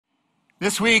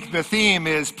This week, the theme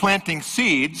is planting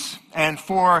seeds, and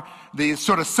for the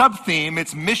sort of sub-theme,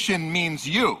 it's mission means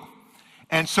you.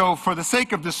 And so for the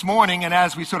sake of this morning, and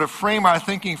as we sort of frame our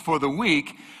thinking for the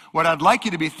week, what I'd like you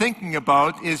to be thinking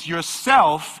about is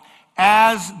yourself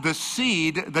as the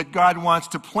seed that God wants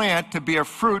to plant to bear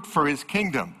fruit for his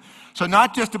kingdom. So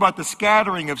not just about the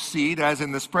scattering of seed, as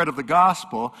in the spread of the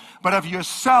gospel, but of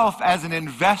yourself as an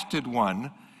invested one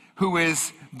who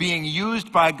is being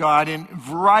used by God in a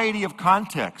variety of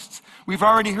contexts. We've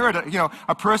already heard,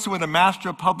 a person with a master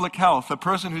of public health, a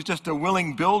person who's just a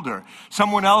willing builder,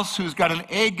 someone else who's got an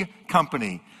egg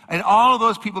company, and all of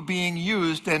those people being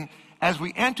used. And as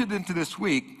we entered into this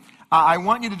week, I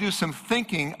want you to do some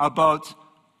thinking about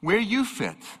where you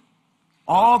fit,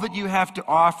 all that you have to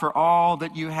offer, all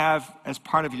that you have as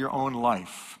part of your own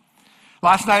life.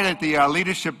 Last night at the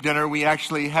leadership dinner, we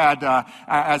actually had,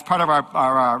 as part of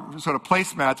our sort of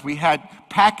placemats, we had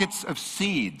packets of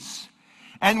seeds.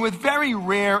 And with very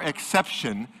rare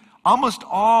exception, almost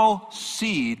all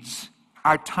seeds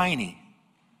are tiny.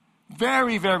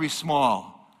 Very, very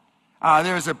small.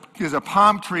 There's a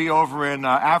palm tree over in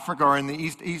Africa, or in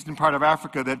the eastern part of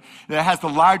Africa, that has the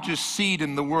largest seed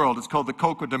in the world. It's called the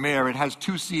coco de mer. It has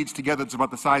two seeds together. It's about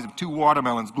the size of two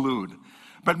watermelons glued.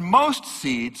 But most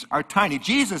seeds are tiny.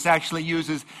 Jesus actually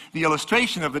uses the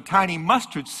illustration of the tiny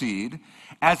mustard seed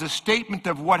as a statement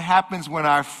of what happens when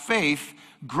our faith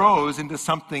grows into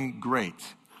something great.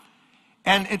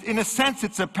 And in a sense,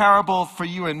 it's a parable for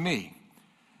you and me.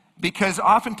 Because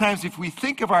oftentimes, if we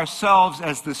think of ourselves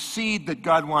as the seed that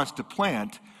God wants to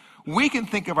plant, we can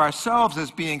think of ourselves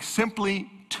as being simply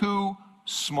too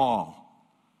small.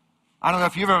 I don't know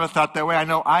if you've ever thought that way. I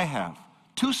know I have.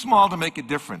 Too small to make a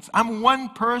difference. I'm one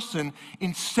person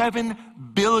in 7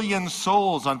 billion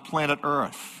souls on planet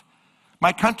Earth.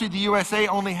 My country, the USA,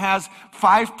 only has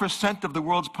 5% of the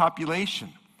world's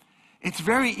population. It's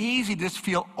very easy to just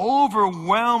feel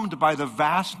overwhelmed by the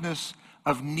vastness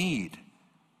of need.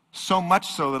 So much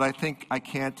so that I think I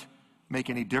can't make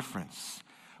any difference.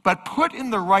 But put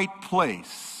in the right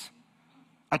place,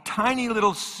 a tiny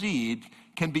little seed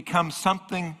can become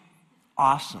something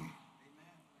awesome.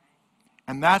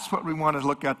 And that's what we want to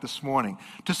look at this morning.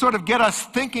 To sort of get us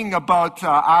thinking about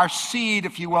our seed,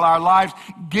 if you will, our lives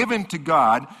given to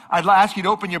God, I'd ask you to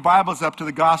open your Bibles up to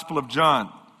the Gospel of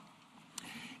John.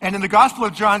 And in the Gospel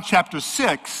of John, chapter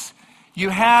 6, you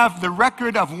have the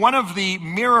record of one of the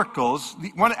miracles,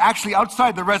 one actually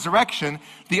outside the resurrection,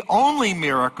 the only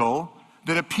miracle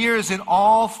that appears in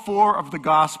all 4 of the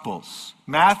Gospels.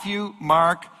 Matthew,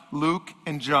 Mark, Luke,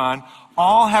 and John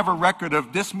all have a record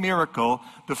of this miracle,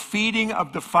 the feeding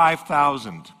of the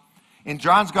 5,000. In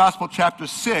John's Gospel, chapter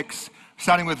 6,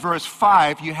 starting with verse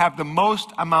 5, you have the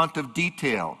most amount of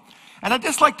detail. And I'd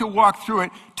just like to walk through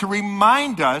it to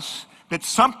remind us that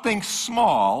something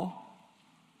small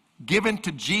given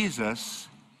to Jesus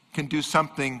can do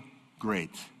something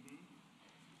great.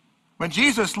 When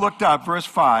Jesus looked up, verse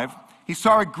 5, he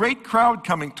saw a great crowd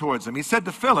coming towards him. He said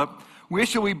to Philip, "Where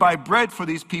shall we buy bread for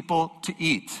these people to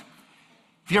eat?"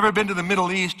 If you've ever been to the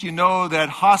Middle East, you know that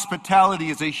hospitality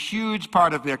is a huge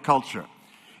part of their culture.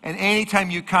 And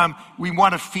anytime you come, we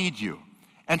want to feed you.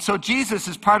 And so Jesus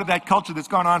is part of that culture that's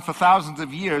gone on for thousands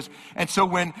of years. And so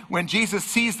when Jesus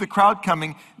sees the crowd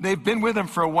coming, they've been with him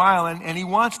for a while, and he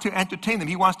wants to entertain them.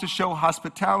 He wants to show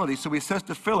hospitality. So he says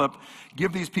to Philip,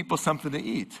 "Give these people something to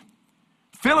eat."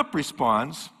 Philip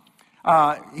responds,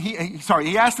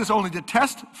 he asked this only to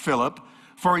test Philip,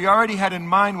 for he already had in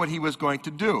mind what he was going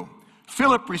to do.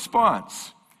 Philip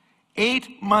responds,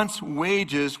 8 months'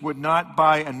 wages would not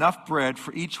buy enough bread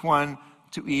for each one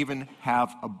to even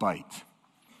have a bite.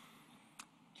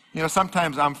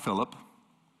 Sometimes I'm Philip.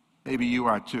 Maybe you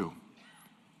are too.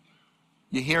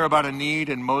 You hear about a need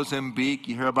in Mozambique.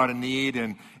 You hear about a need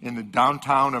in the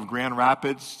downtown of Grand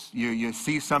Rapids. You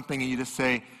see something and you just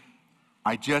say,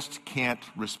 I just can't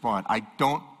respond. I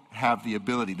don't have the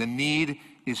ability. The need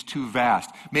is too vast.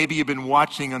 Maybe you've been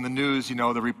watching on the news,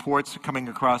 the reports coming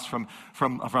across from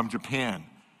Japan.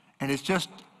 And it's just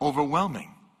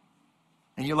overwhelming.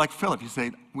 And you're like Philip. You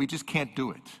say, we just can't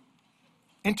do it.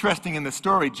 Interesting in the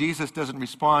story, Jesus doesn't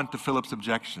respond to Philip's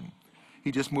objection.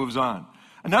 He just moves on.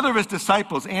 Another of his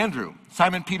disciples, Andrew,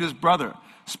 Simon Peter's brother,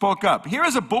 spoke up. Here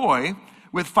is a boy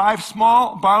with 5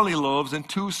 small barley loaves and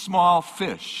 2 small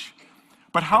fish.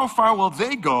 But how far will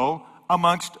they go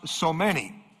amongst so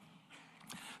many?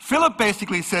 Philip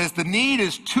basically says the need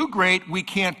is too great, we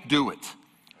can't do it.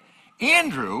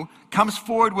 Andrew comes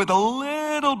forward with a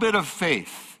little bit of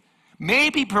faith,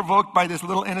 maybe provoked by this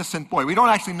little innocent boy. We don't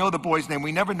actually know the boy's name.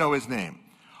 We never know his name.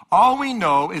 All we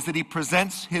know is that he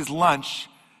presents his lunch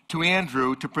to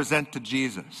Andrew to present to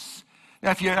Jesus.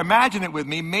 Now, if you imagine it with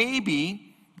me,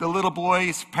 maybe the little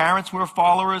boy's parents were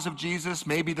followers of Jesus.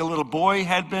 Maybe the little boy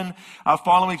had been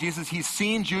following Jesus. He's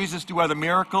seen Jesus do other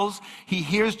miracles. He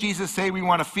hears Jesus say, we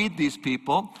want to feed these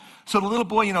people. So the little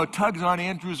boy, tugs on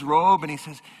Andrew's robe and he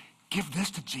says, give this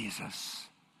to Jesus.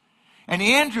 And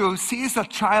Andrew sees a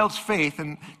child's faith,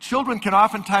 and children can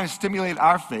oftentimes stimulate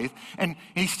our faith. And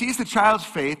he sees the child's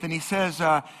faith, and he says,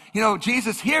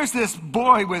 Jesus, here's this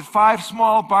boy with 5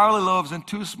 small barley loaves and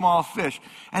 2 small fish.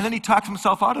 And then he talks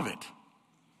himself out of it.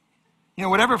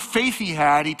 Whatever faith he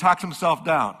had, he talks himself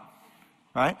down,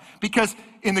 right? Because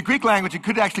in the Greek language, it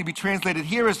could actually be translated,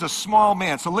 here is a small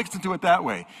man. So listen to it that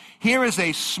way. Here is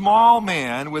a small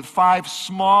man with 5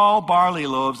 small barley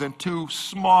loaves and 2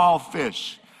 small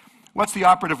fish. What's the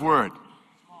operative word?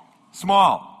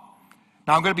 Small.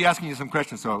 Now, I'm going to be asking you some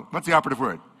questions, so what's the operative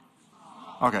word?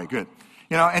 Okay, good.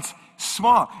 It's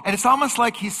small. And it's almost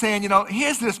like he's saying,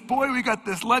 here's this boy, we got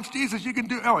this lunch, Jesus, you can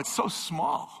do it. Oh, it's so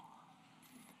small.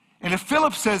 And if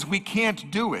Philip says we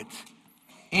can't do it,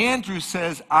 Andrew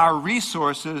says our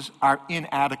resources are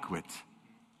inadequate.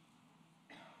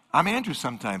 I'm Andrew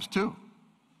sometimes, too.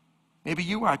 Maybe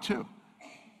you are, too.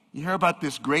 You hear about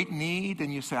this great need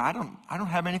and you say, I don't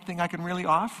have anything I can really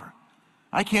offer.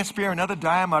 I can't spare another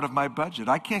dime out of my budget.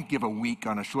 I can't give a week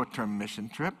on a short-term mission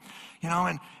trip.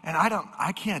 And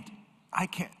I can't.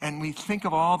 And we think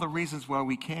of all the reasons why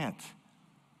we can't.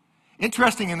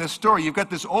 Interesting in this story, you've got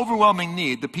this overwhelming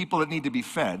need, the people that need to be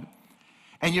fed,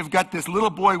 and you've got this little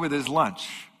boy with his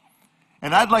lunch.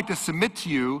 And I'd like to submit to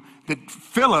you that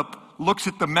Philip looks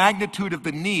at the magnitude of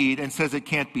the need and says it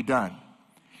can't be done.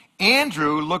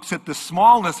 Andrew looks at the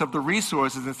smallness of the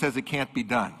resources and says it can't be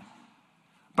done.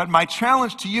 But my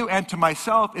challenge to you and to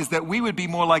myself is that we would be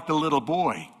more like the little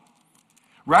boy.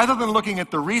 Rather than looking at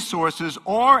the resources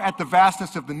or at the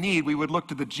vastness of the need, we would look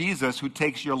to the Jesus who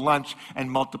takes your lunch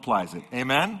and multiplies it.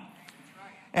 Amen?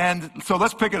 And so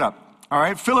let's pick it up. All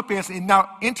right, Philip answered. Now,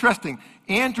 interesting,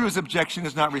 Andrew's objection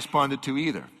is not responded to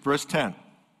either. Verse 10.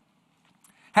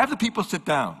 Have the people sit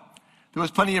down. There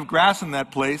was plenty of grass in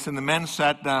that place, and the men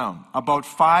sat down, about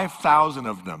 5,000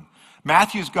 of them.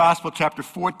 Matthew's Gospel, chapter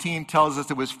 14, tells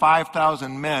us it was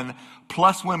 5,000 men,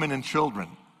 plus women and children.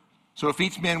 So if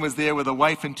each man was there with a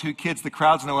wife and 2 kids, the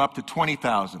crowd's now up to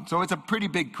 20,000. So it's a pretty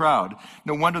big crowd.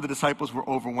 No wonder the disciples were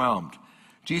overwhelmed.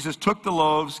 Jesus took the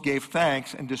loaves, gave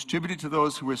thanks, and distributed to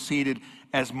those who were seated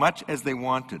as much as they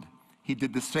wanted. He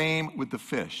did the same with the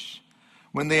fish.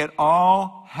 When they had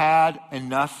all had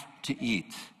enough to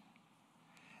eat.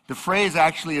 The phrase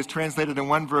actually is translated in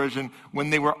one version, when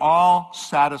they were all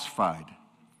satisfied.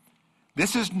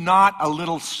 This is not a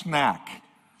little snack.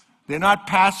 They're not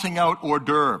passing out hors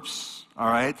d'oeuvres, all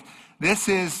right? This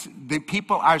is, the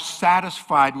people are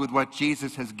satisfied with what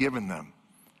Jesus has given them.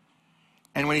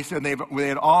 And when he said they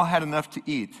had all had enough to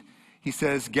eat, he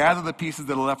says, gather the pieces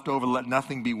that are left over, let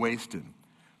nothing be wasted.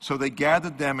 So they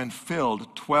gathered them and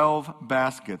filled 12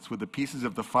 baskets with the pieces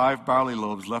of the 5 barley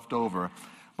loaves left over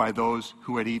by those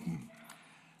who had eaten.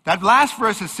 That last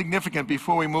verse is significant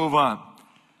before we move on.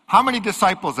 How many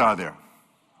disciples are there?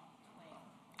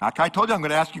 Like I told you, I'm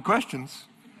going to ask you questions.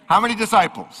 How many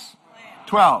disciples?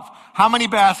 12. How many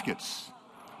baskets?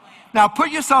 Now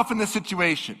put yourself in this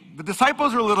situation. The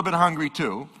disciples are a little bit hungry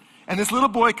too, and this little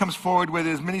boy comes forward with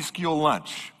his minuscule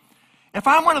lunch. If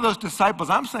I'm one of those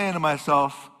disciples, I'm saying to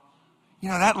myself,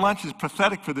 that lunch is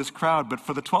pathetic for this crowd, but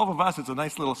for the 12 of us, it's a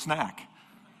nice little snack.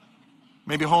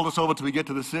 Maybe hold us over till we get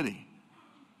to the city.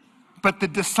 But the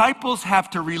disciples have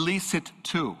to release it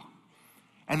too.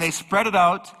 And they spread it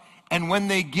out. And when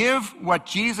they give what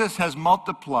Jesus has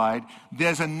multiplied,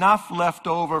 there's enough left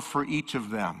over for each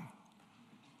of them.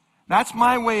 That's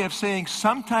my way of saying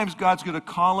sometimes God's going to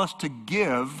call us to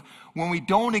give when we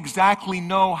don't exactly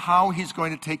know how he's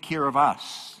going to take care of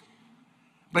us.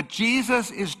 But Jesus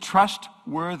is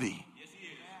trustworthy.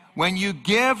 When you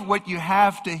give what you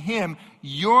have to him,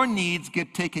 your needs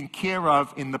get taken care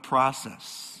of in the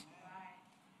process.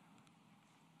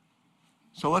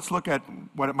 So let's look at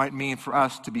what it might mean for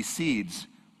us to be seeds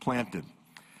planted.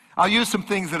 I'll use some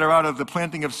things that are out of the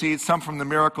planting of seeds, some from the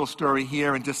miracle story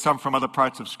here, and just some from other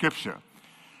parts of Scripture.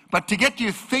 But to get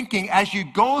you thinking as you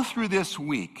go through this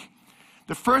week,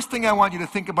 the first thing I want you to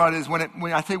think about is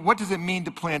when I say, what does it mean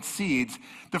to plant seeds?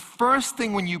 The first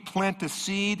thing when you plant a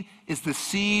seed is the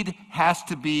seed has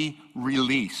to be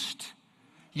released.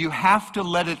 You have to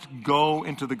let it go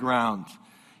into the ground.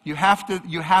 You have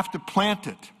to plant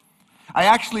it. I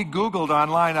actually Googled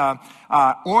online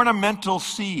ornamental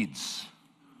seeds.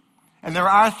 And there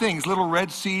are things, little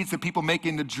red seeds that people make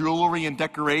into jewelry and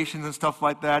decorations and stuff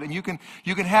like that. And you can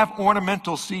have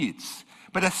ornamental seeds.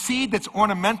 But a seed that's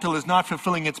ornamental is not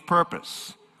fulfilling its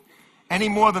purpose, any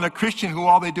more than a Christian who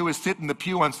all they do is sit in the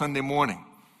pew on Sunday morning.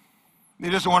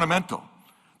 They're just ornamental.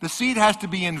 The seed has to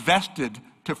be invested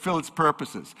to fill its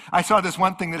purposes. I saw this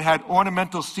one thing that had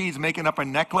ornamental seeds making up a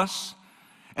necklace,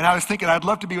 and I was thinking I'd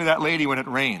love to be with that lady when it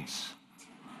rains.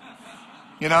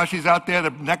 You know, she's out there, the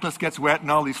necklace gets wet,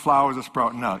 and all these flowers are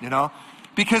sprouting out, you know?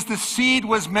 Because the seed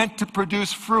was meant to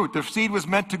produce fruit. The seed was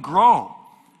meant to grow.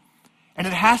 And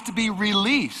it has to be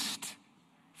released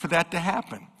for that to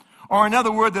happen. Or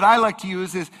another word that I like to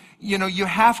use is, you know, you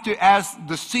have to, as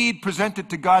the seed presented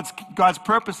to God's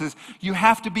purposes, you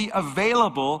have to be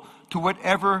available to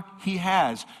whatever He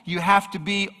has. You have to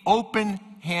be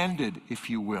open-handed, if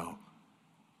you will.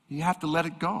 You have to let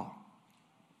it go.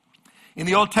 In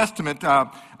the Old Testament,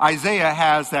 Isaiah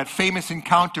has that famous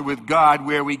encounter with God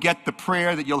where we get the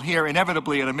prayer that you'll hear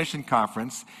inevitably at a mission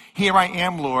conference, "Here I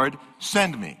am, Lord,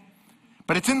 send me."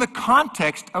 But it's in the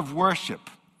context of worship.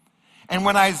 And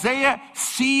when Isaiah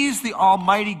sees the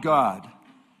Almighty God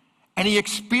and he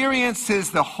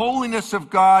experiences the holiness of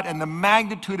God and the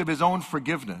magnitude of his own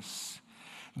forgiveness,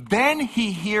 then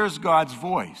he hears God's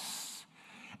voice.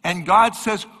 And God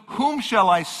says, "Whom shall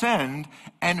I send,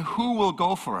 and who will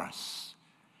go for us?"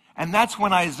 And that's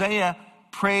when Isaiah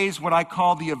prays what I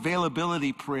call the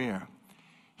availability prayer.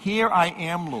 "Here I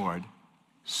am, Lord,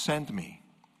 send me."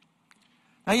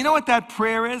 Now, you know what that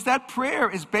prayer is? That prayer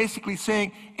is basically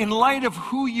saying, in light of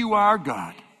who you are,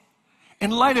 God,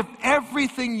 in light of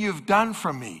everything you've done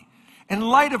for me, in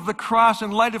light of the cross,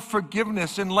 in light of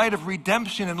forgiveness, in light of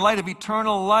redemption, in light of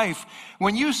eternal life,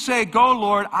 when you say, "Go,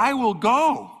 Lord," I will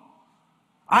go.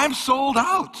 I'm sold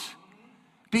out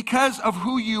because of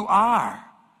who you are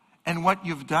and what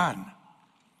you've done.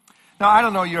 Now, I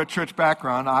don't know your church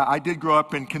background. I did grow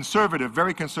up in conservative,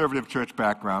 very conservative church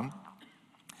background.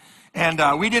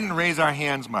 And we didn't raise our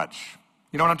hands much.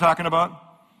 You know what I'm talking about?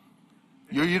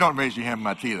 You don't raise your hand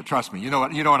much either, trust me. You know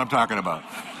what I'm talking about.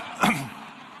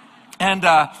 And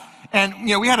you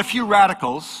know, we had a few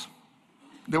radicals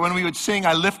that when we would sing,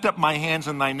 "I lift up my hands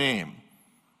in thy name."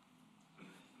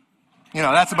 You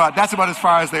know, that's about as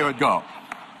far as they would go.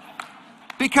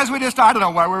 Because we just, I don't know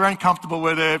why, we're uncomfortable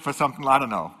with it for something, I don't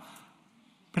know.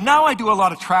 But now I do a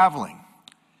lot of traveling.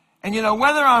 And you know,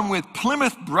 whether I'm with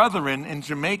Plymouth Brethren in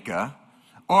Jamaica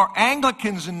or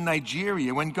Anglicans in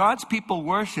Nigeria, when God's people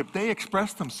worship, they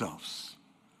express themselves.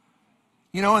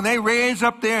 You know, and they raise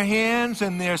up their hands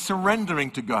and they're surrendering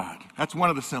to God. That's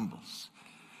one of the symbols.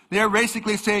 They're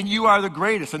basically saying, "You are the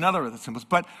greatest," another of the symbols.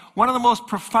 But one of the most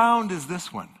profound is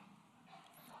this one.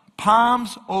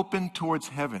 Palms open towards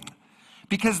heaven.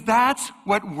 Because that's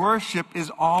what worship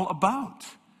is all about.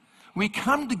 We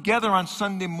come together on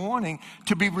Sunday morning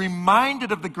to be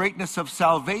reminded of the greatness of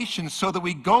salvation so that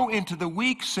we go into the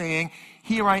week saying,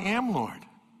 "Here I am, Lord.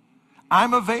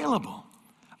 I'm available.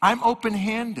 I'm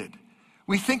open-handed."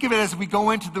 We think of it as we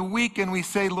go into the week and we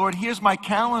say, "Lord, here's my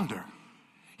calendar.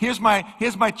 Here's my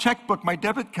checkbook, my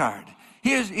debit card.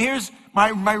 Here's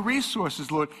my resources,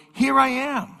 Lord. Here I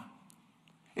am."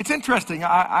 It's interesting.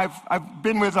 I've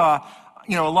been with a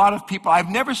lot of people. I've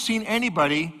never seen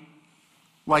anybody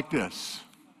like this.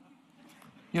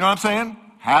 You know what I'm saying?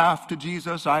 "Half to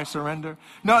Jesus I surrender."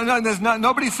 No,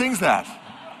 nobody sings that.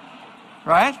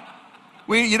 Right?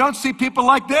 You don't see people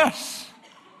like this.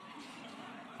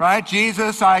 Right?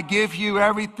 "Jesus, I give you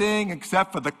everything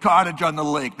except for the cottage on the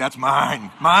lake. That's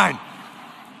mine. Mine.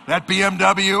 That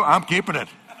BMW, I'm keeping it."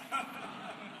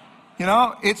 You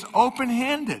know, it's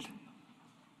open-handed.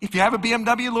 If you have a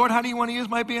BMW, "Lord, how do you want to use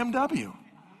my BMW?"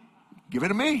 "Give it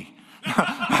to me."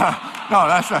 No,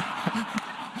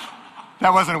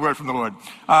 that wasn't a word from the Lord.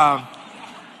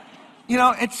 You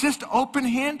know, it's just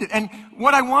open-handed. And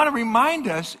what I want to remind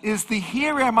us is the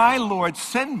 "Here am I, Lord,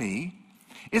 send me"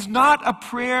 is not a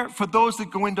prayer for those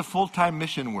that go into full-time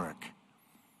mission work.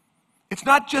 It's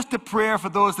not just a prayer for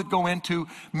those that go into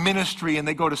ministry and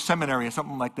they go to seminary or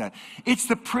something like that. It's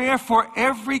the prayer for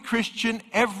every Christian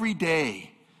every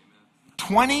day.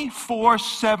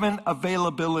 24/7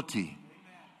 availability.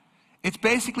 It's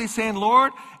basically saying,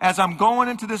 "Lord, as I'm going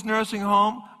into this nursing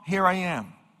home, here I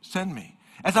am. Send me.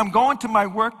 As I'm going to my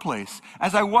workplace,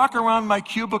 as I walk around my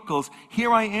cubicles,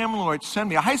 here I am, Lord, send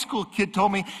me." A high school kid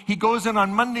told me he goes in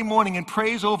on Monday morning and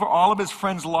prays over all of his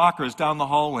friends' lockers down the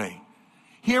hallway.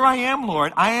 "Here I am,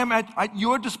 Lord. I am at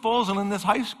your disposal in this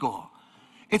high school."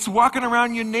 It's walking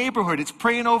around your neighborhood. It's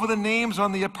praying over the names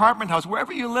on the apartment house,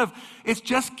 wherever you live. It's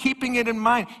just keeping it in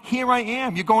mind. "Here I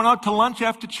am." You're going out to lunch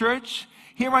after church?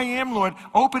 "Here I am, Lord.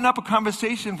 Open up a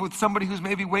conversation with somebody who's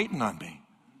maybe waiting on me."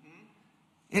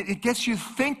 It gets you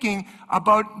thinking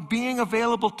about being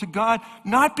available to God,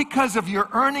 not because of your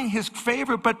earning his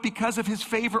favor, but because of his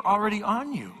favor already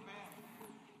on you.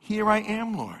 Here I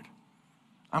am, Lord.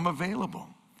 I'm available.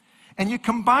 And you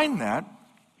combine that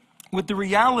with the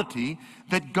reality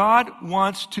that God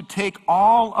wants to take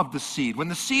all of the seed. When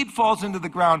the seed falls into the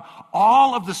ground,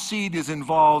 all of the seed is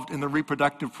involved in the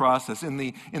reproductive process, in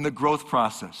the growth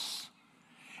process.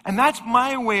 And that's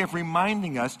my way of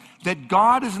reminding us that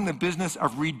God is in the business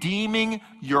of redeeming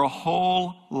your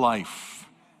whole life.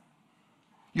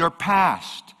 Your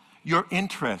past, your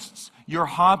interests, your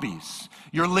hobbies,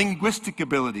 your linguistic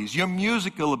abilities, your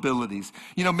musical abilities.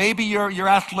 Maybe you're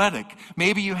athletic.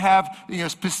 Maybe you have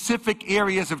specific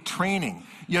areas of training.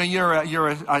 You're a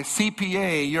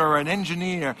CPA, you're an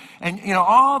engineer, and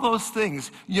all those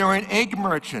things. You're an egg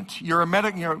merchant. You're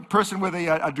a person with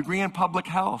a degree in public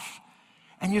health.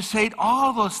 And you say,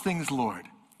 all those things, Lord,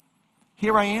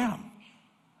 here I am.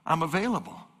 I'm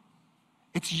available.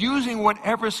 It's using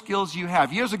whatever skills you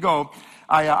have. Years ago,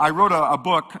 I wrote a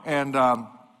book, and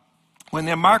when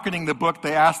they're marketing the book,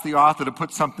 they asked the author to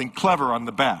put something clever on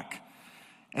the back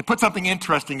and put something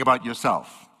interesting about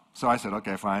yourself. So I said,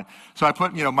 okay, fine. So I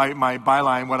put, my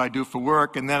byline, what I do for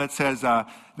work, and then it says,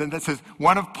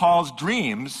 one of Paul's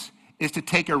dreams is to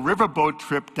take a riverboat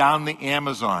trip down the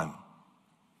Amazon.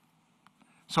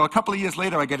 So a couple of years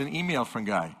later, I get an email from a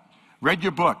guy. Read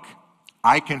your book.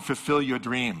 I can fulfill your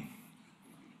dream.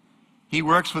 He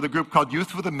works with a group called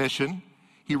Youth with a Mission.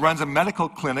 He runs a medical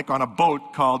clinic on a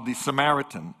boat called the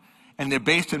Samaritan. And they're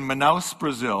based in Manaus,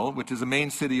 Brazil, which is the main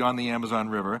city on the Amazon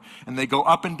River. And they go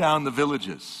up and down the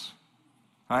villages.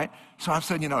 Right? So I'm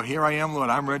saying, here I am, Lord.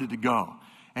 I'm ready to go.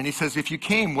 And he says, if you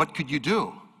came, what could you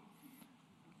do?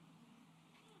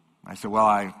 I said, well,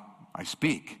 I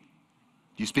speak.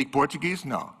 Do you speak Portuguese?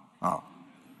 No. Oh.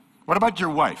 What about your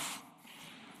wife?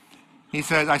 I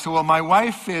said, well, my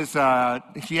wife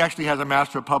she actually has a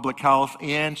Master of Public Health,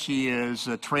 and she is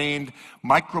a trained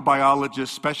microbiologist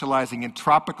specializing in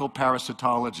tropical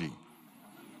parasitology.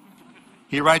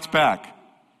 He writes back,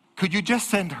 could you just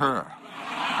send her?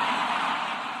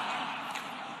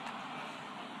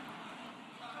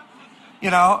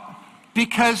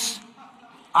 Because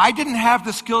I didn't have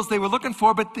the skills they were looking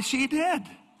for, but she did.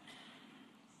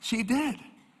 She did.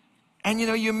 And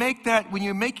you make that, when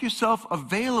you make yourself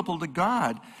available to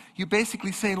God, you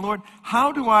basically say, Lord,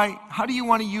 how do you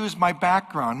want to use my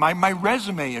background, my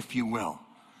resume, if you will?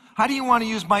 How do you want to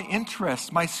use my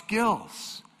interests, my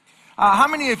skills? How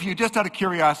many of you, just out of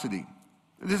curiosity,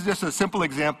 this is just a simple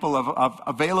example of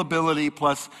availability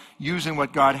plus using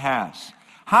what God has.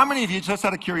 How many of you, just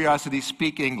out of curiosity,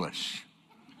 speak English?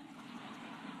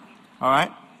 All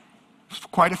right?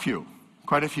 Quite a few.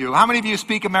 Quite a few. How many of you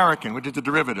speak American, which is a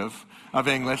derivative of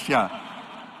English? Yeah.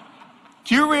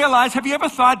 Do you realize, have you ever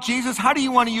thought, Jesus, how do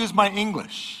you want to use my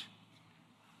English?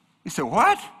 You say,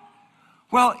 what?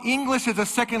 Well, English as a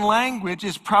second language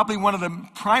is probably one of the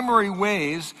primary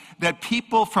ways that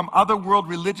people from other world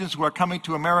religions who are coming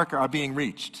to America are being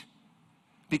reached.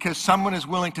 Because someone is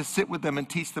willing to sit with them and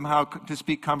teach them how to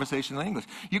speak conversational English.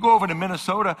 You go over to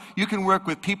Minnesota, you can work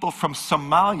with people from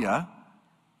Somalia,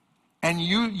 and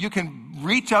you can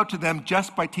reach out to them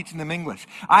just by teaching them English.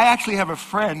 I actually have a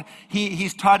friend,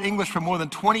 he's taught English for more than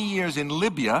 20 years in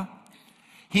Libya.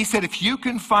 He said, if you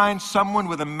can find someone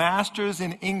with a master's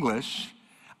in English,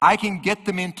 I can get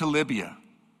them into Libya.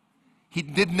 He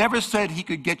never said he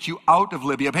could get you out of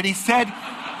Libya, but he said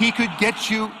he could get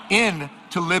you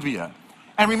into Libya.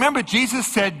 And remember, Jesus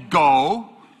said, go.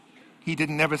 He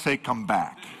didn't never say, come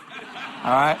back.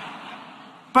 All right?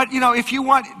 But, if you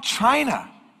want China,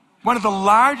 one of the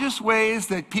largest ways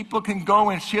that people can go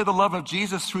and share the love of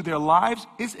Jesus through their lives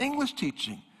is English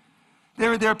teaching.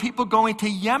 There are people going to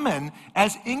Yemen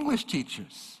as English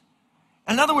teachers.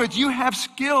 In other words, you have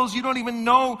skills you don't even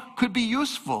know could be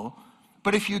useful,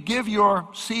 but if you give your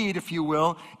seed, if you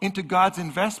will, into God's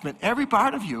investment, every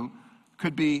part of you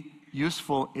could be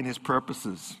useful in his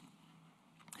purposes.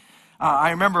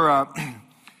 I remember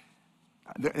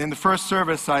in the first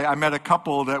service, I met a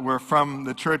couple that were from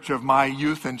the church of my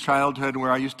youth and childhood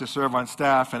where I used to serve on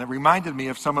staff, and it reminded me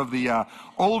of some of the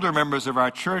older members of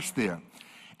our church there.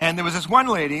 And there was this one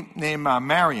lady named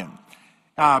Marion.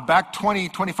 Back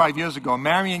 25 years ago,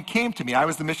 Marion came to me. I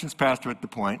was the missions pastor at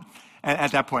that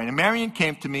point. And Marion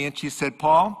came to me and she said,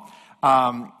 Paul,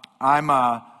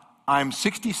 I'm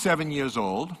 67 years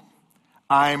old.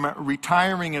 I'm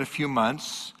retiring in a few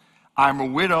months. I'm a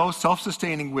widow,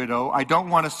 self-sustaining widow. I don't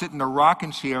want to sit in a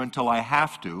rocking chair until I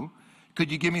have to.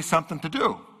 Could you give me something to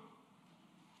do?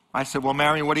 I said, well,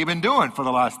 Marion, what have you been doing for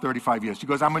the last 35 years? She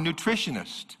goes, I'm a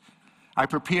nutritionist. I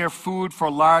prepare food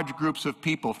for large groups of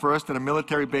people, first at a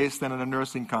military base, then at a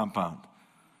nursing compound.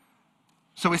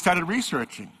 So we started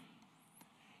researching.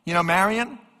 You know,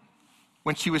 Marion,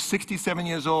 when she was 67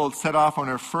 years old, set off on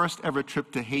her first ever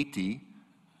trip to Haiti.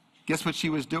 Guess what she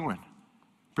was doing?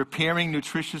 Preparing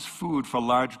nutritious food for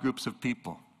large groups of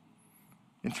people.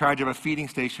 In charge of a feeding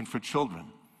station for children.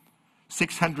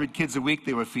 600 kids a week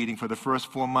they were feeding for the first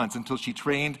 4 months until she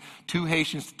trained 2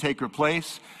 Haitians to take her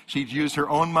place. She'd used her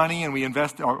own money, and we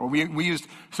used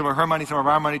some of her money, some of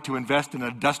our money to invest in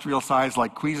an industrial size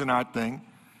like Cuisinart thing.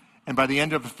 And by the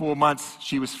end of the 4 months,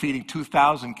 she was feeding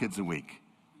 2,000 kids a week.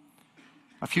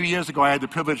 A few years ago, I had the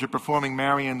privilege of performing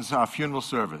Marion's funeral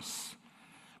service.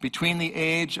 Between the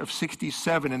age of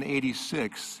 67 and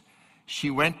 86, she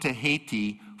went to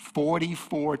Haiti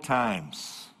 44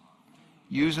 times.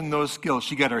 Using those skills.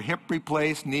 She got her hip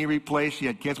replaced, knee replaced. She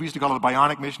had cancer. We used to call her the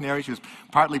bionic missionary. She was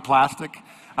partly plastic.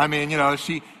 I mean, you know,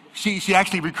 she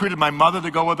actually recruited my mother to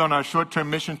go with on our short-term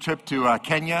mission trip to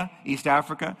Kenya, East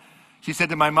Africa. She said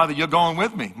to my mother, "You're going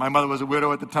with me." My mother was a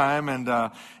widow at the time,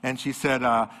 and she said,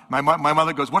 my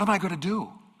mother goes, "What am I going to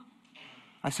do?"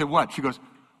 I said, "What?" She goes,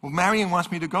 "Well, Marion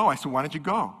wants me to go." I said, "Why don't you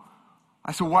go?"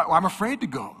 I said, "Well, I'm afraid to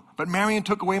go." But Marion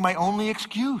took away my only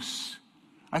excuse.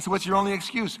 I said, "What's your only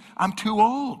excuse?" "I'm too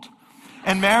old."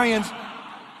 And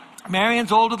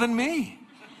Marion's older than me.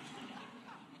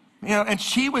 You know, and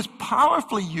she was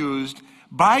powerfully used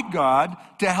by God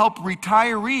to help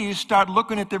retirees start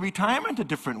looking at their retirement a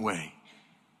different way.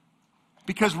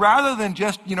 Because rather than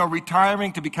just, you know,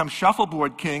 retiring to become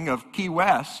shuffleboard king of Key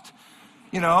West,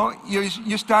 you know,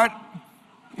 you start,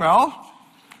 well,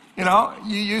 you know,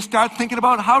 you start thinking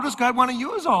about how does God want to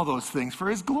use all those things for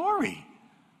his glory.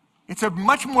 It's a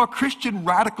much more Christian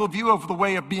radical view of the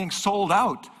way of being sold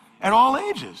out at all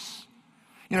ages.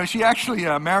 You know, she actually,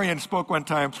 Marion spoke one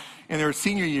time in her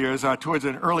senior years, towards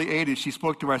the early 80s. She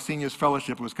spoke to our seniors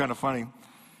fellowship. It was kind of funny.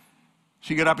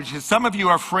 She got up and she said, "Some of you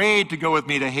are afraid to go with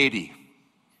me to Haiti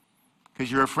because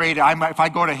you're afraid if I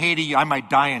go to Haiti, I might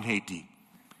die in Haiti."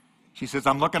 She says,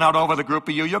 "I'm looking out over the group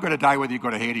of you. You're going to die whether you go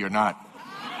to Haiti or not."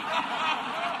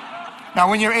 Now,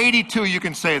 when you're 82, you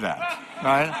can say that,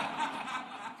 right?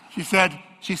 She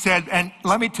said, "And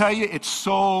let me tell you, it's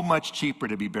so much cheaper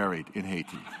to be buried in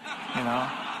Haiti, you know?"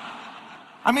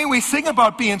 I mean, we sing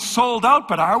about being sold out,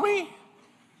 but are we?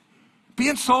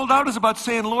 Being sold out is about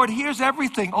saying, "Lord, here's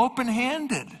everything,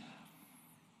 open-handed."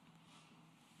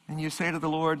 And you say to the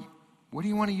Lord, "What do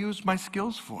you want to use my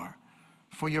skills for?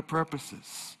 For your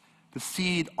purposes." The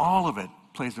seed, all of it,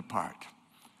 plays a part.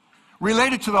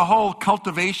 Related to the whole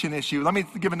cultivation issue, let me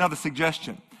give another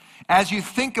suggestion. As you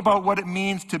think about what it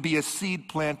means to be a seed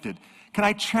planted, can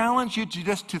I challenge you to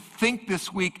just to think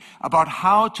this week about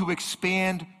how to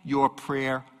expand your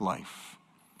prayer life?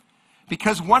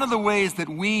 Because one of the ways that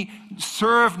we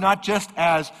serve not just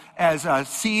as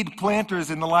seed planters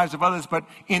in the lives of others, but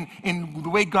in the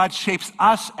way God shapes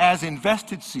us as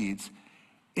invested seeds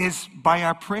is by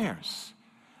our prayers.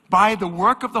 By the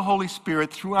work of the Holy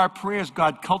Spirit, through our prayers,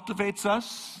 God cultivates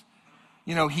us.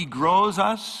 You know, he grows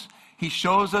us. He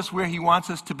shows us where he wants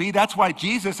us to be. That's why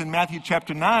Jesus in Matthew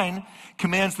chapter 9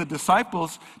 commands the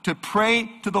disciples to pray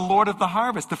to the Lord of the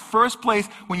harvest. The first place,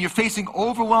 when you're facing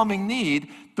overwhelming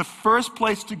need, the first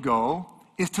place to go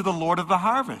is to the Lord of the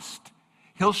harvest.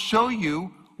 He'll show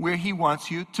you where he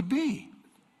wants you to be.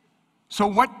 So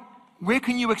where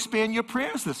can you expand your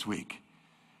prayers this week?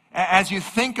 As you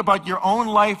think about your own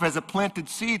life as a planted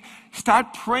seed,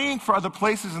 start praying for other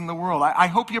places in the world. I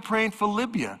hope you're praying for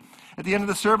Libya. At the end of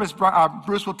the service,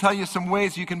 Bruce will tell you some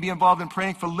ways you can be involved in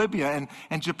praying for Libya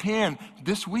and Japan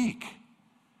this week.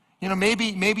 You know,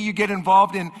 maybe you get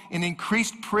involved in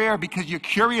increased prayer because you're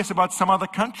curious about some other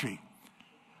country.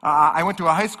 I went to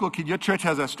a high school kid. Your church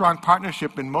has a strong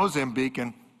partnership in Mozambique,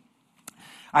 and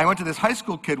I went to this high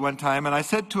school kid one time, and I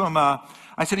said to him, "Are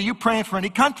you praying for any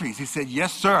countries?" He said,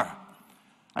 "Yes, sir."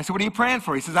 I said, "What are you praying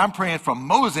for?" He says, "I'm praying for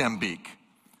Mozambique."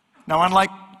 Now, unlike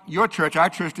your church, our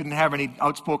church didn't have any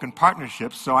outspoken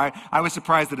partnerships, so I was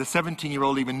surprised that a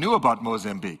 17-year-old even knew about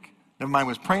Mozambique. Never mind,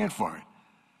 was praying for it.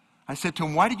 I said to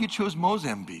him, "Why did you choose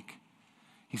Mozambique?"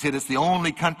 He said, "It's the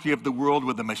only country of the world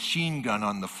with a machine gun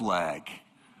on the flag."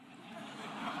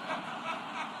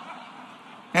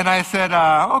 And I said,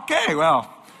 "Okay, well,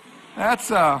 that's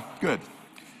good."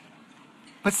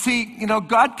 But see, you know,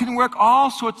 God can work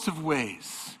all sorts of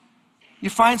ways. You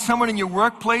find someone in your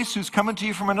workplace who's coming to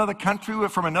you from another country or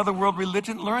from another world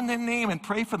religion, learn their name and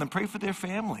pray for them, pray for their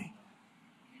family.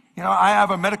 You know, I have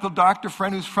a medical doctor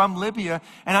friend who's from Libya,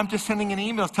 and I'm just sending an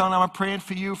email telling them I'm praying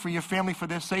for you, for your family, for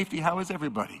their safety. How is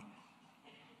everybody?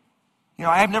 You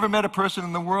know, I have never met a person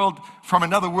in the world, from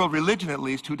another world religion at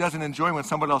least, who doesn't enjoy when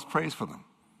someone else prays for them.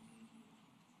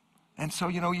 And so,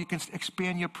 you know, you can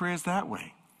expand your prayers that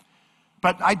way.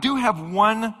 But I do have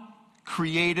one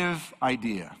creative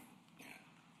idea.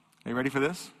 Are you ready for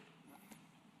this?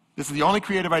 This is the only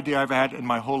creative idea I've had in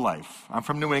my whole life. I'm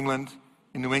from New England.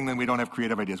 In New England, we don't have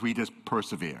creative ideas. We just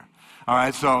persevere. All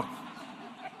right, so,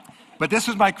 but this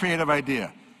is my creative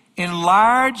idea.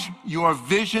 Enlarge your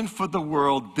vision for the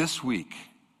world this week.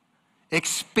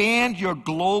 Expand your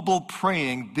global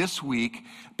praying this week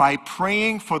by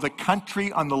praying for the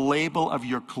country on the label of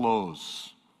your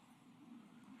clothes.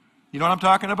 You know what I'm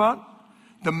talking about?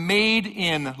 The made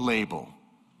in label.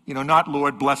 You know, not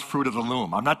Lord bless fruit of the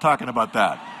loom. I'm not talking about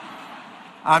that.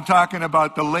 I'm talking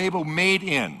about the label made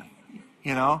in,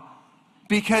 you know,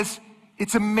 because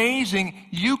it's amazing.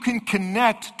 You can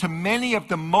connect to many of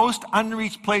the most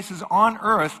unreached places on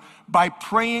earth by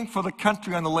praying for the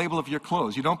country on the label of your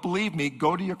clothes. You don't believe me?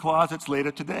 Go to your closets later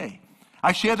today.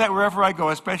 I share that wherever I go,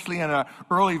 especially in an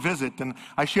early visit. And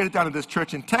I shared it down at this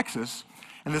church in Texas.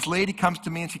 And this lady comes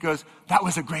to me and she goes, "That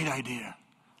was a great idea."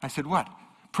 I said, "What?"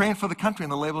 "Praying for the country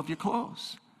on the label of your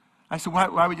clothes." I said,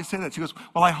 why would you say that? She goes,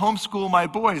 "Well, I homeschool my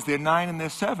boys. They're 9 and they're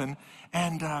 7.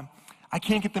 And I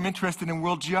can't get them interested in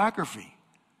world geography.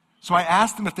 So I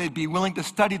asked them if they'd be willing to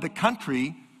study the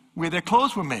country where their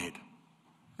clothes were made."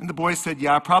 And the boys said,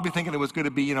 "Yeah," probably thinking it was going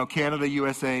to be, you know, Canada,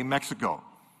 USA, Mexico,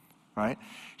 right?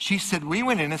 She said, "We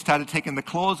went in and started taking the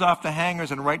clothes off the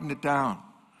hangers and writing it down.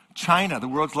 China, the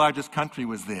world's largest country,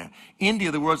 was there.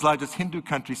 India, the world's largest Hindu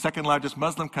country, second largest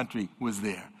Muslim country, was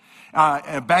there.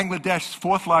 Bangladesh,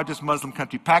 fourth largest Muslim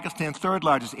country. Pakistan, third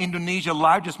largest. Indonesia,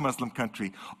 largest Muslim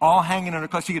country. All hanging on a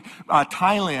cloth.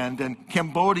 Thailand and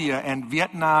Cambodia and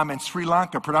Vietnam and Sri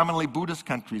Lanka, predominantly Buddhist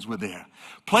countries, were there.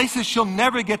 Places she'll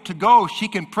never get to go, she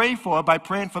can pray for by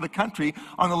praying for the country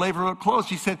on the label of her clothes.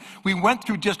 She said, "We went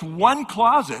through just one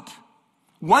closet,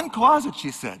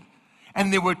 she said,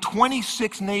 and there were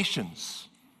 26 nations.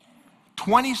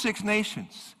 26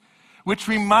 nations. Which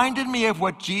reminded me of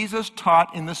what Jesus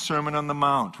taught in the Sermon on the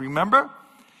Mount. Remember?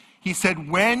 He said,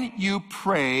 "When you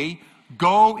pray,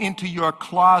 go into your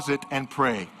closet and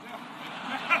pray."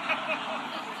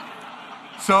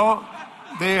 So,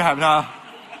 there you have it. Now,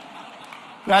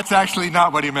 that's actually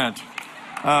not what he meant.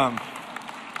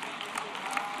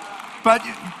 But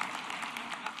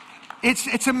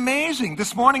it's amazing.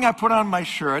 This morning I put on my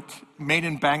shirt, made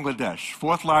in Bangladesh,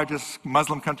 fourth largest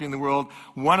Muslim country in the world,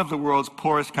 one of the world's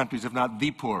poorest countries, if not the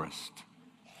poorest.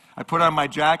 I put on my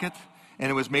jacket,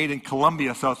 and it was made in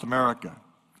Colombia, South America.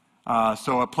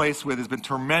 So a place where there's been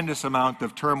tremendous amount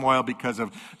of turmoil because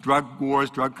of drug wars,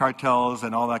 drug cartels,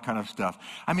 and all that kind of stuff.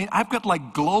 I mean, I've got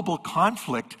like global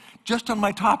conflict just on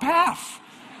my top half.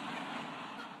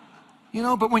 You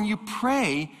know, but when you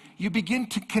pray, you begin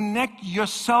to connect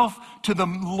yourself to the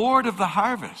Lord of the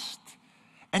harvest.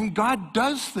 And God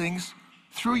does things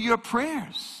through your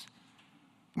prayers.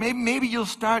 Maybe you'll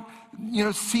start, you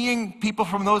know, seeing people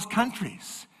from those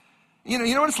countries. You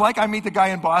know what it's like? I meet the guy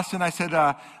in Boston. I said,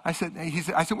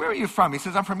 "Where are you from?" He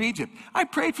says, "I'm from Egypt." "I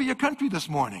prayed for your country this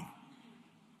morning."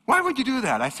 "Why would you do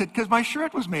that?" I said, "Because my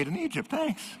shirt was made in Egypt.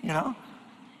 Thanks, you know."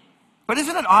 But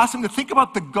isn't it awesome to think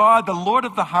about the God, the Lord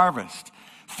of the harvest?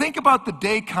 Think about the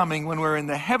day coming when we're in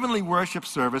the heavenly worship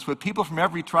service with people from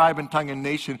every tribe and tongue and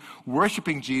nation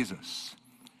worshiping Jesus.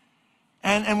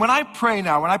 And when I pray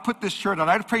now, when I put this shirt on,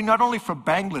 I pray not only for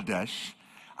Bangladesh,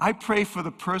 I pray for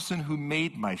the person who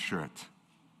made my shirt.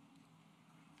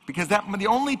 Because the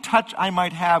only touch I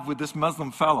might have with this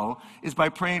Muslim fellow is by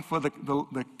praying for the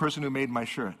person who made my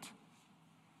shirt.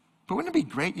 But wouldn't it be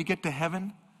great? You get to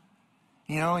heaven,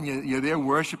 you know, and you're there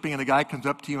worshiping, and the guy comes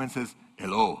up to you and says,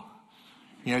 "Hello."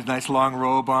 He has a nice long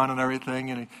robe on and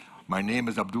everything. And "My name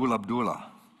is Abdullah.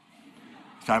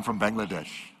 So I'm from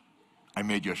Bangladesh. I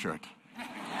made your shirt."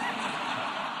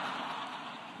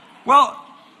 Well,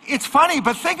 it's funny,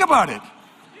 but think about it.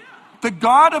 The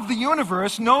God of the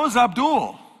universe knows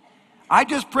Abdul. I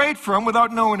just prayed for him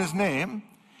without knowing his name.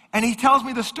 And he tells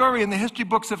me the story in the history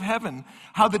books of heaven,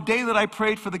 how the day that I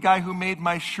prayed for the guy who made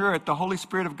my shirt, the Holy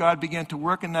Spirit of God began to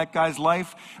work in that guy's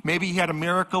life. Maybe he had a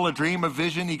miracle, a dream, a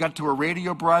vision. He got to a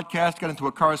radio broadcast, got into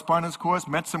a correspondence course,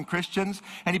 met some Christians,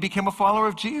 and he became a follower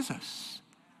of Jesus.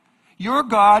 Your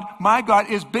God, my God,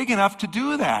 is big enough to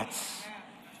do that.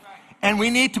 And we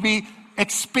need to be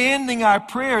expanding our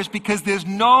prayers because there's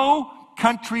no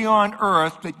country on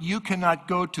earth that you cannot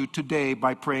go to today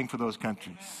by praying for those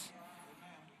countries.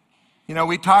 You know,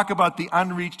 we talk about the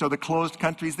unreached or the closed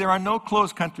countries. There are no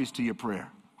closed countries to your prayer.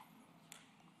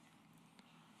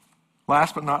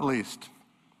 Last but not least,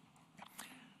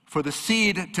 for the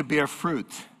seed to bear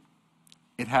fruit,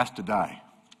 it has to die.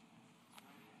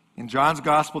 In John's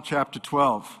Gospel, chapter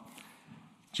 12,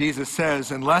 Jesus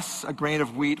says, unless a grain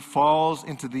of wheat falls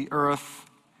into the earth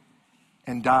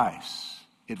and dies,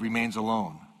 it remains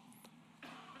alone.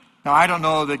 Now, I don't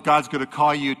know that God's going to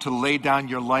call you to lay down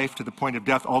your life to the point of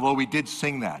death, although we did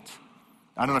sing that.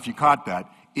 I don't know if you caught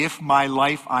that. If my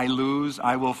life I lose,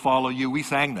 I will follow you. We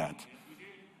sang that.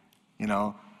 You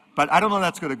know, but I don't know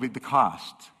that's going to be the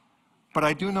cost. But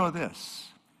I do know this.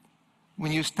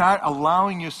 When you start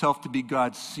allowing yourself to be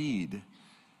God's seed,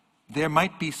 there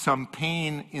might be some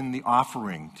pain in the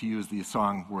offering, to use the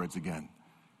song words again.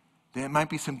 There might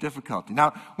be some difficulty.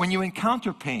 Now, when you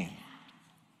encounter pain,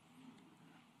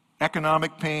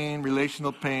 economic pain,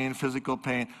 relational pain, physical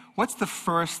pain, what's the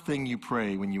first thing you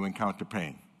pray when you encounter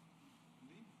pain?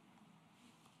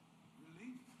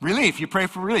 Relief. You pray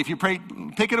for relief. You pray,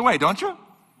 take it away, don't you?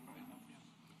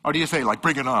 Or do you say, like,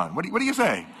 bring it on? What do you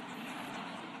say?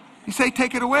 You say,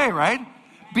 take it away, right?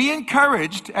 Be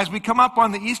encouraged as we come up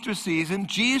on the Easter season.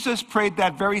 Jesus prayed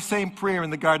that very same prayer in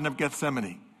the Garden of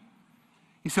Gethsemane.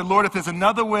 He said, Lord, if there's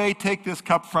another way, take this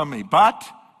cup from me. But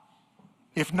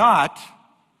if not,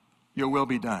 your will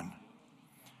be done.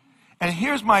 And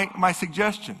here's my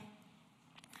suggestion.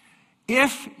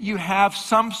 If you have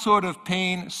some sort of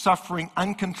pain, suffering,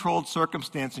 uncontrolled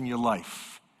circumstance in your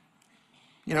life,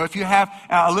 you know, if you have,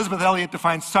 Elizabeth Elliot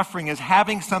defines suffering as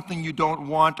having something you don't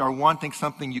want or wanting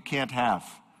something you can't have.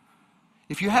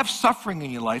 If you have suffering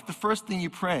in your life, the first thing you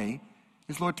pray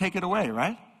is, Lord, take it away,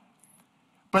 right?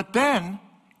 But then,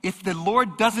 if the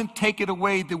Lord doesn't take it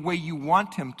away the way you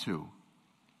want him to,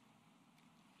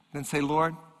 then say,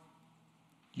 Lord,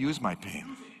 use my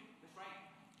pain.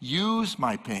 Use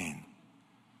my pain.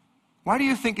 Why do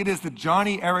you think it is that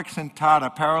Johnny Erickson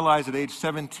Tata, paralyzed at age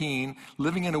 17,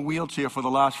 living in a wheelchair for the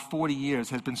last 40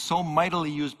 years, has been so mightily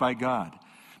used by God?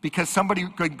 Because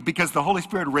the Holy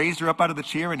Spirit raised her up out of the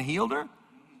chair and healed her?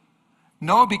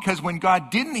 No, because when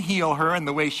God didn't heal her in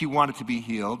the way she wanted to be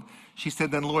healed, she said,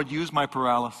 then Lord, use my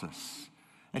paralysis.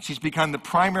 And she's become the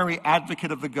primary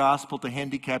advocate of the gospel to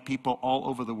handicapped people all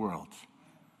over the world.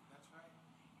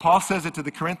 Paul says it to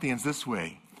the Corinthians this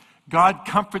way: God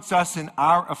comforts us in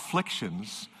our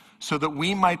afflictions so that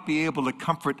we might be able to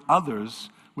comfort others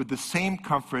with the same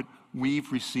comfort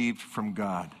we've received from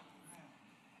God.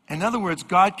 In other words,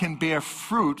 God can bear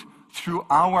fruit through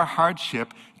our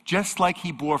hardship, just like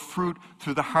he bore fruit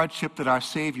through the hardship that our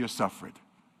Savior suffered.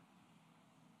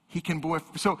 He can bear.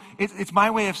 So it's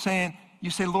my way of saying, you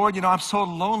say, Lord, you know, I'm so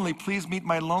lonely. Please meet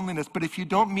my loneliness. But if you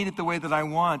don't meet it the way that I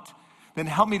want, then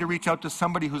help me to reach out to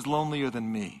somebody who's lonelier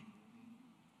than me.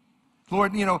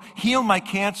 Lord, you know, heal my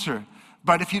cancer.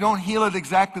 But if you don't heal it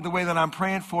exactly the way that I'm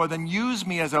praying for, then use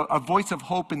me as a voice of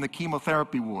hope in the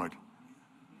chemotherapy ward.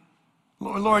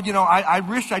 Lord, you know, I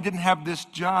wish I didn't have this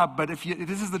job, but if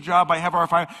this is the job I have, or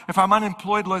if I'm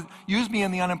unemployed, Lord, use me in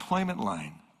the unemployment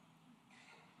line.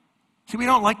 See, we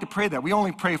don't like to pray that. We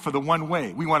only pray for the one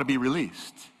way. We want to be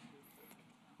released.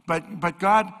 But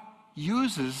God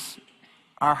uses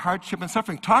our hardship and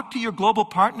suffering. Talk to your global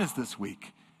partners this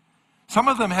week. Some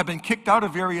of them have been kicked out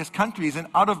of various countries, and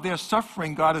out of their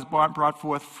suffering, God has brought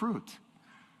forth fruit.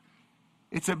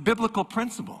 It's a biblical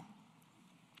principle.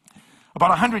 About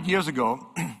 100 years ago,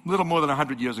 a little more than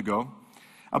 100 years ago,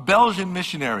 a Belgian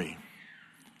missionary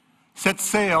set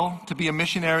sail to be a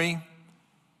missionary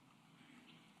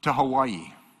to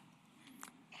Hawaii.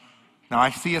 Now,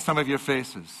 I see some of your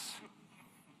faces.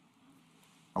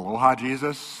 Aloha,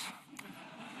 Jesus.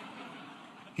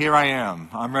 Here I am.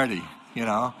 I'm ready, you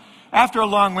know. After a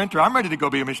long winter, I'm ready to go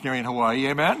be a missionary in Hawaii,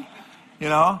 amen? You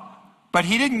know? But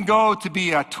he didn't go to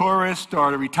be a tourist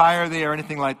or to retire there or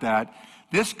anything like that.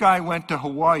 This guy went to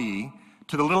Hawaii,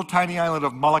 to the little tiny island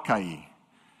of Molokai.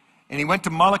 And he went to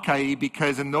Molokai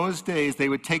because in those days they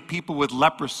would take people with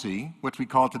leprosy, which we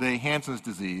call today Hansen's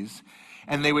disease,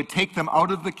 and they would take them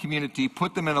out of the community,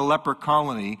 put them in a leper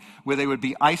colony where they would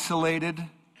be isolated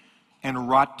and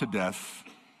rot to death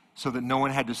so that no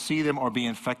one had to see them or be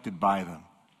infected by them.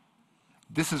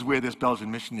 This is where this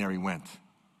Belgian missionary went.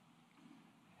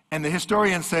 And the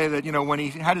historians say that, you know, when he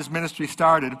had his ministry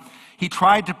started, he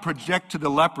tried to project to the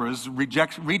lepers,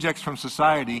 rejects from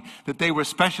society, that they were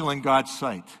special in God's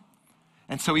sight.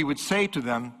 And so he would say to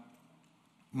them,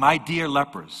 my dear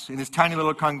lepers, in his tiny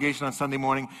little congregation on Sunday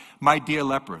morning, my dear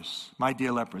lepers, my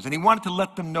dear lepers. And he wanted to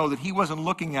let them know that he wasn't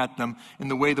looking at them in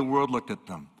the way the world looked at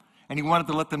them. And he wanted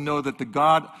to let them know that the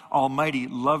God Almighty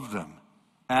loved them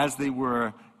as they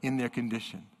were in their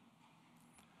condition.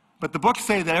 But the books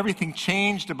say that everything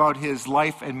changed about his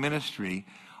life and ministry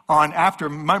after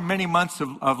many months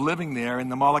of living there in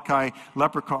the Molokai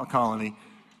leper colony.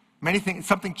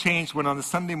 Something changed when on the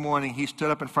Sunday morning he stood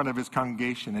up in front of his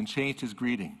congregation and changed his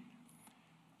greeting.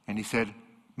 And he said,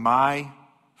 "My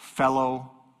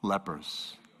fellow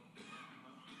lepers."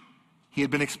 He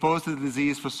had been exposed to the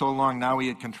disease for so long, now he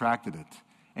had contracted it.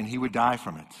 And he would die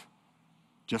from it,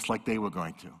 just like they were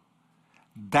going to.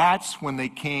 That's when they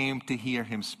came to hear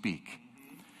him speak.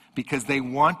 Because they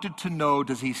wanted to know,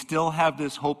 does he still have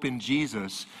this hope in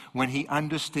Jesus when he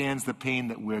understands the pain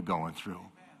that we're going through?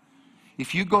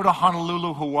 If you go to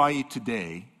Honolulu, Hawaii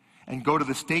today, and go to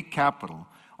the state capitol,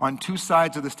 on two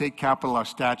sides of the state capitol are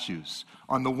statues.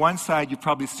 On the one side, you've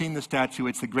probably seen the statue.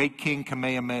 It's the great king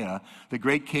Kamehameha, the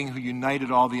great king who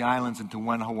united all the islands into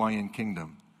one Hawaiian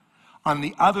kingdom. On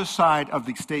the other side of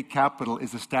the state capitol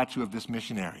is a statue of this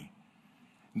missionary.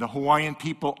 The Hawaiian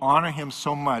people honor him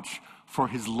so much for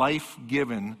his life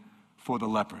given for the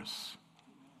lepers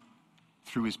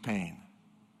through his pain.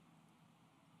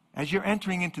 As you're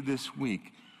entering into this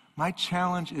week, my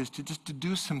challenge is to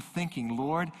do some thinking.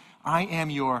 Lord, I am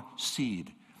your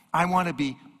seed. I want to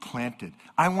be planted.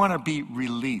 I want to be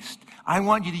released. I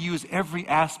want you to use every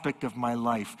aspect of my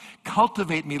life.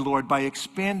 Cultivate me, Lord, by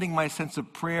expanding my sense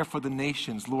of prayer for the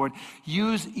nations. Lord,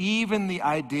 use even the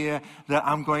idea that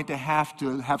I'm going to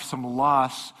have some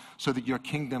loss so that your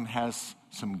kingdom has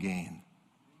some gain.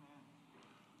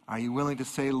 Are you willing to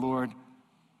say, Lord,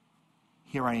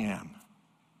 here I am.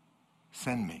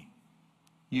 Send me.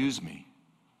 Use me.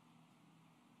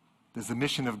 Does the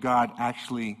mission of God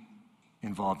actually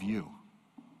involve you?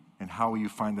 And how will you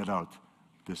find that out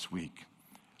this week?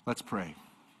 Let's pray.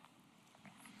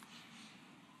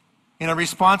 In a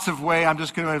responsive way, I'm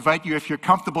just going to invite you, if you're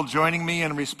comfortable joining me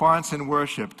in response and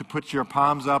worship, to put your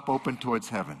palms up open towards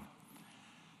heaven.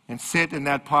 And sit in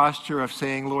that posture of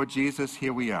saying, Lord Jesus,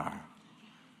 here we are.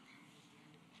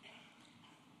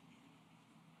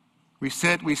 We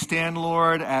stand,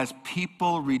 Lord, as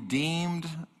people redeemed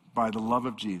by the love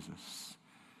of Jesus,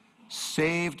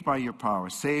 saved by your power,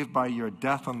 saved by your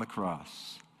death on the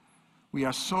cross. We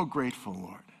are so grateful,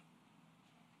 Lord,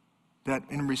 that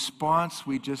in response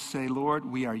we just say, Lord,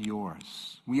 we are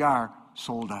yours. We are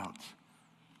sold out.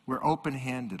 We're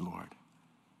open-handed, Lord.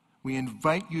 We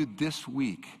invite you this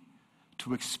week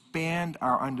to expand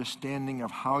our understanding of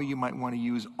how you might want to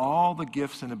use all the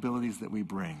gifts and abilities that we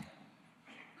bring.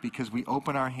 Because we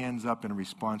open our hands up in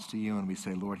response to you and we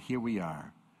say, Lord, here we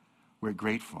are. We're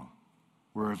grateful.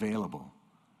 We're available.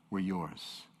 We're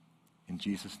yours. In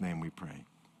Jesus' name we pray.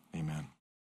 Amen.